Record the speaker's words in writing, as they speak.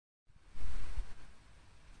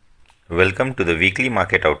Welcome to the weekly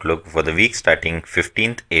market outlook for the week starting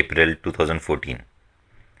 15th April 2014.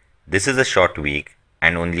 This is a short week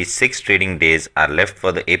and only 6 trading days are left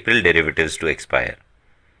for the April derivatives to expire.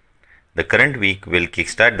 The current week will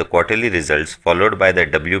kickstart the quarterly results followed by the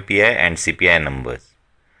WPI and CPI numbers.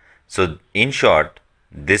 So in short,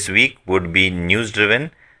 this week would be news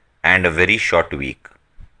driven and a very short week.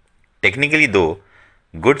 Technically though,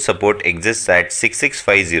 good support exists at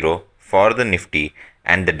 6650 for the Nifty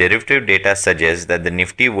and the derivative data suggests that the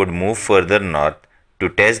Nifty would move further north to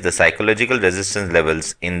test the psychological resistance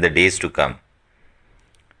levels in the days to come.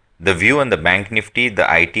 The view on the Bank Nifty, the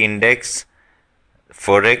IT index,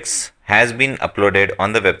 Forex has been uploaded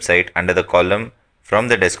on the website under the column From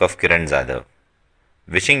the Desk of Kiran Jadhav.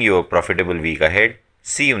 Wishing you a profitable week ahead.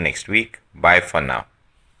 See you next week. Bye for now.